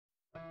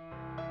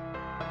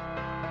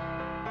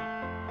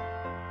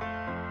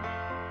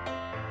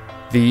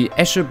The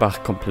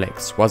Eschebach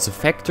complex was a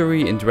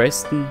factory in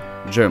Dresden,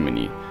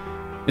 Germany.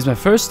 It's my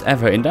first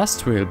ever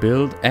industrial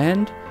build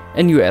and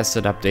a new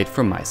asset update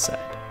from my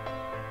side.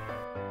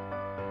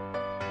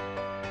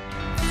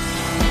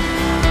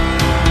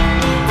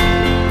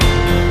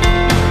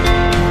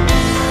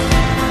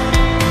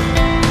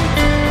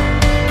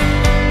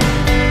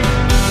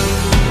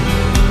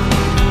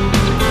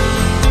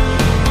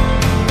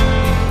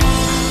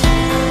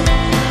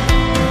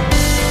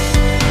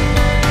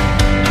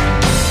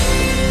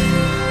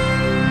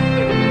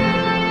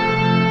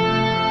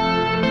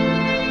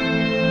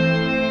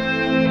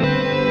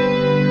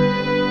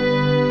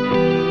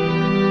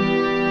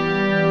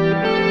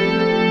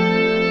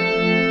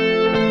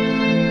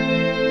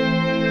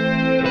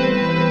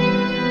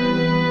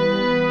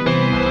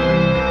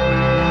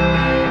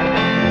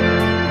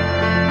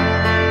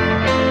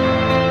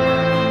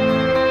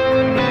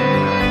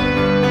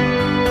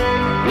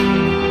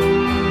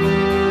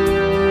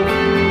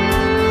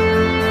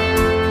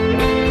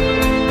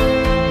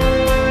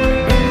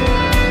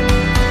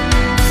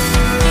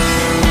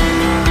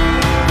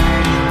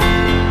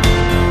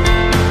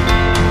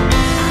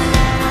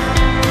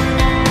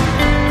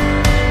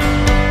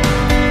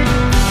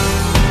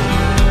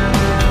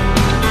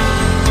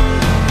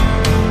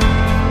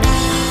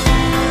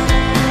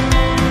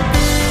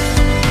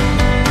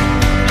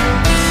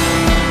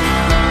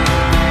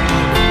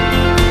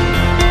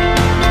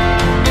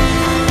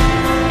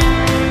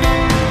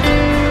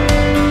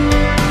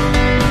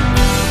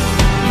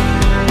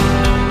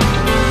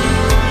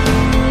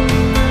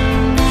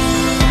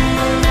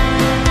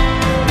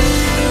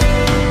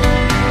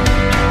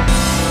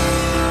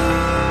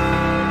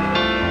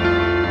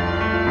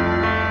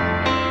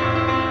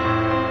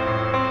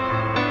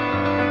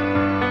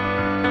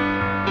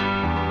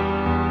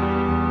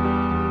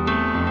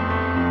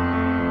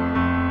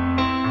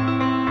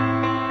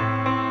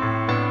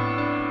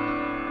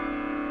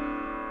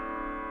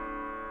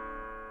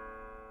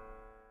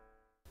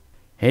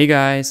 Hey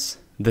guys,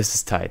 this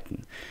is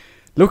Titan.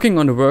 Looking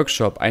on the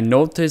workshop, I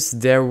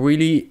noticed there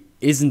really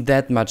isn't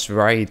that much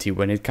variety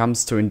when it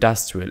comes to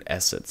industrial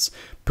assets,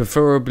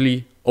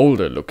 preferably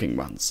older looking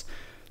ones.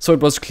 So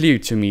it was clear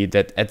to me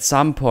that at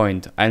some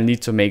point I'll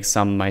need to make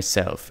some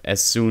myself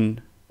as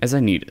soon as I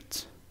need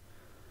it.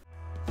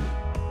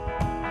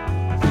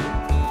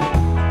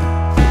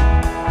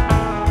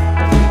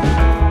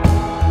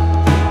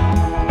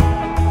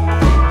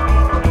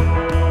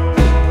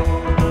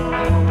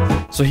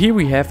 So here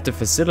we have the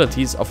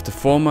facilities of the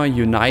former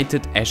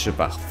United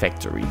Eschebach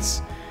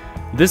factories.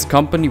 This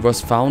company was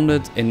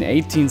founded in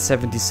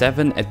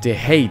 1877 at the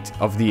height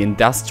of the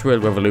Industrial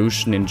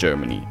Revolution in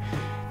Germany.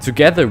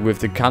 Together with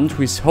the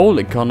country's whole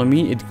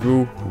economy, it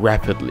grew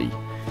rapidly.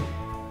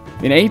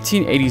 In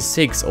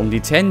 1886, only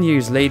 10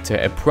 years later,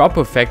 a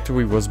proper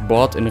factory was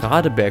bought in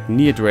Radeberg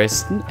near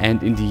Dresden,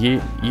 and in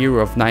the year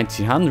of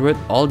 1900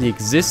 all the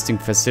existing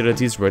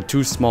facilities were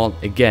too small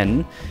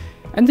again,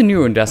 and the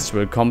new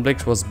industrial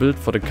complex was built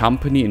for the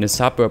company in a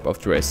suburb of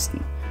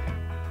Dresden.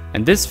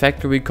 And this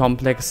factory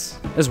complex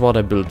is what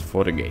I built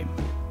for the game.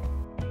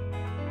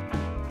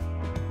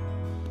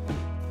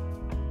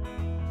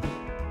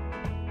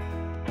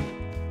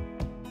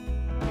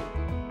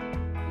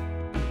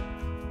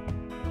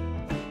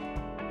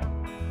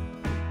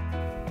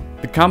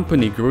 The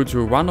company grew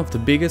to one of the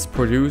biggest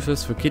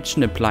producers for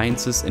kitchen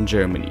appliances in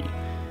Germany.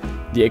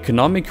 The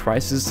economic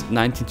crisis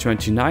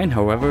 1929,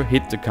 however,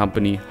 hit the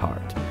company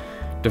hard.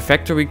 The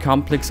factory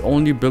complex,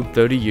 only built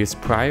 30 years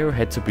prior,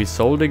 had to be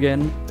sold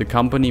again. The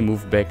company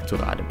moved back to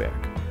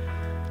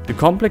Radeberg. The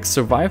complex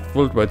survived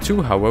World War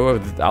II, however,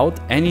 without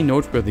any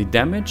noteworthy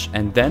damage,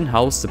 and then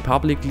housed the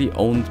publicly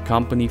owned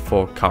company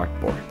for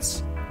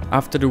cardboards.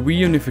 After the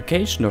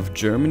reunification of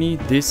Germany,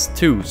 this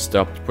too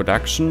stopped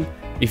production,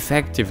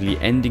 effectively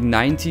ending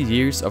 90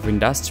 years of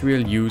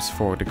industrial use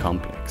for the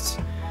complex.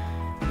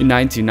 In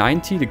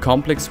 1990, the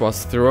complex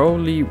was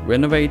thoroughly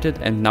renovated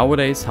and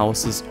nowadays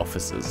houses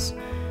offices.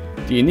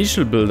 The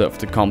initial builder of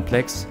the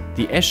complex,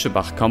 the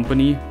Eschebach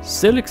company,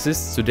 still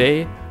exists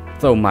today,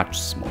 though much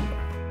smaller.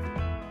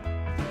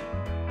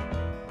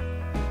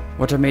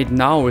 What I made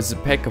now is a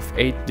pack of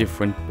 8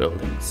 different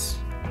buildings.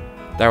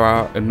 There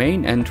are a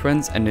main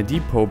entrance and a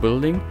depot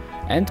building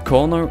and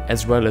corner,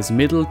 as well as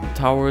middle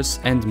towers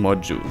and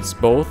modules,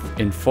 both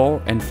in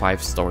 4 and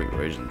 5 story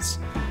versions.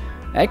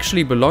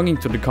 Actually belonging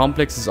to the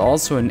complex is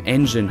also an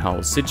engine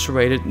house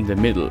situated in the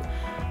middle.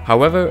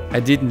 However,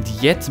 I didn't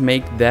yet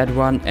make that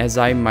one, as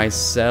I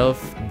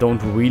myself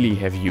don't really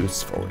have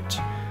use for it.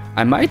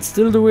 I might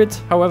still do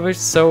it, however,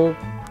 so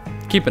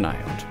keep an eye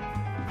out.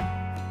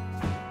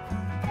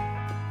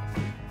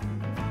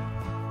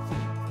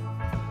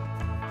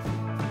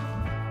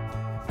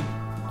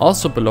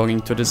 Also belonging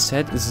to the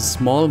set is a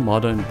small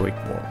modern brick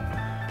wall.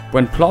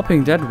 When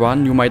plopping that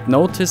one, you might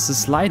notice a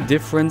slight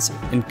difference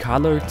in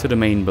color to the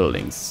main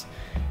buildings.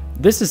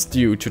 This is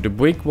due to the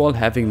brick wall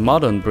having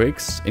modern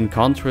bricks in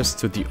contrast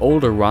to the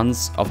older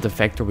ones of the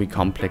factory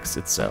complex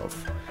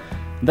itself.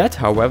 That,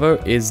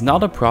 however, is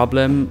not a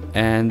problem,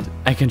 and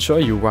I can show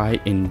you why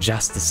in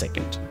just a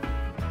second.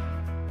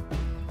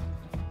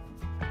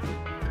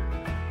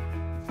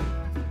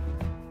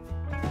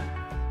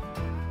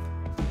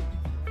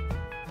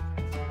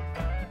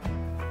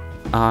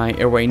 I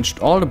arranged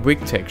all the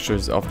brick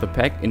textures of the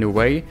pack in a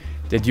way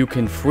that you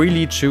can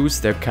freely choose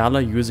their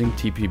color using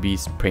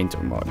TPB's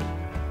painter mod.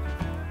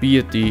 Be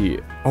it the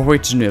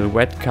original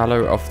red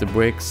color of the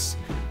bricks,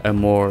 a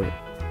more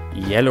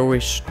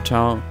yellowish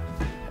tone,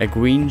 a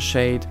green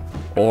shade,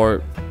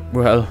 or,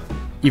 well,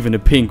 even a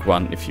pink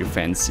one if you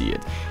fancy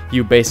it.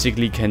 You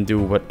basically can do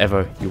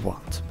whatever you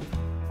want.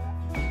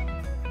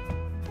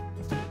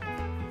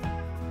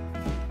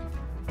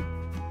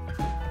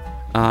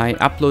 I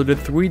uploaded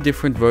 3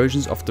 different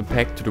versions of the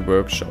pack to the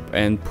workshop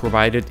and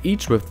provided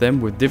each with them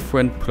with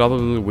different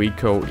probable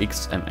Rico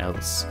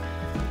XMLs.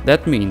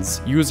 That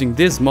means, using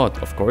this mod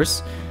of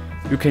course,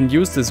 you can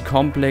use this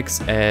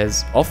complex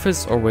as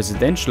office or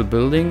residential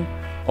building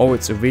or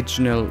its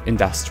original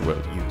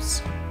industrial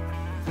use.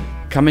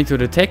 Coming to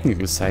the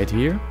technical side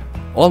here,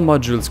 all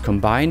modules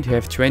combined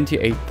have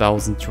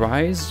 28,000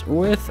 tries,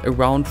 with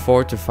around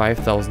 4,000 to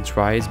 5,000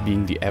 tries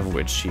being the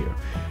average here.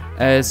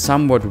 A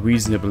somewhat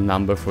reasonable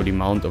number for the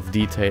amount of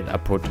detail I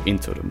put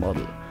into the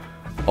model.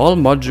 All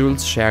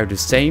modules share the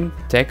same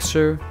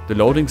texture, the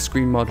loading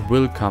screen mod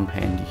will come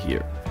handy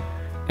here.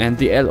 And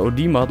the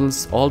LOD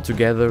models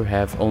altogether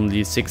have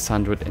only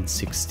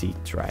 660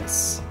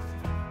 tries.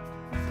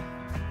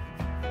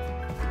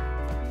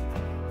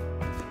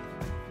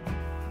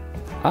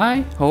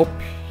 I hope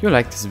you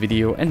liked this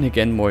video, and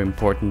again, more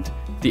important,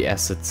 the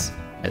assets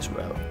as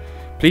well.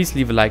 Please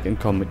leave a like and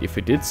comment if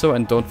you did so,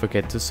 and don't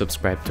forget to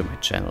subscribe to my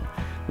channel.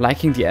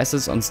 Liking the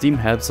assets on Steam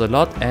helps a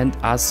lot, and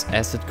us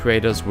asset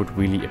creators would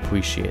really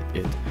appreciate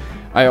it.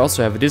 I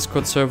also have a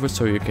Discord server,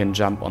 so you can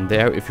jump on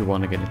there if you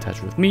want to get in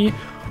touch with me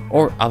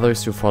or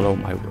others who follow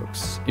my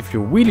works. If you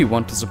really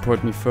want to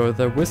support me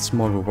further with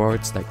small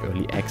rewards like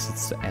early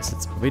access to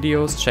assets or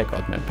videos, check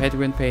out my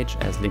Patreon page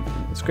as linked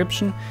in the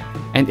description,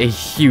 and a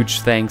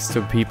huge thanks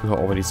to people who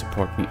already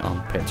support me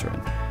on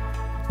Patreon.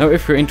 Now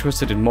if you're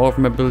interested in more of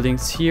my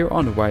buildings, here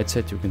on the right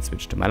side you can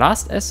switch to my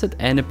last asset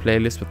and a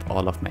playlist with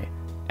all of my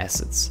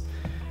assets.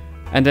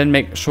 And then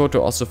make sure to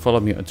also follow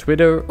me on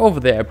Twitter. Over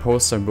there I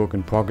post some work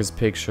in progress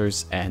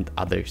pictures and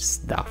other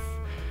stuff.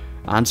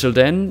 Until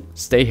then,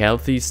 stay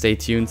healthy, stay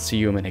tuned, see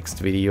you in my next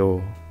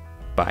video.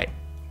 Bye.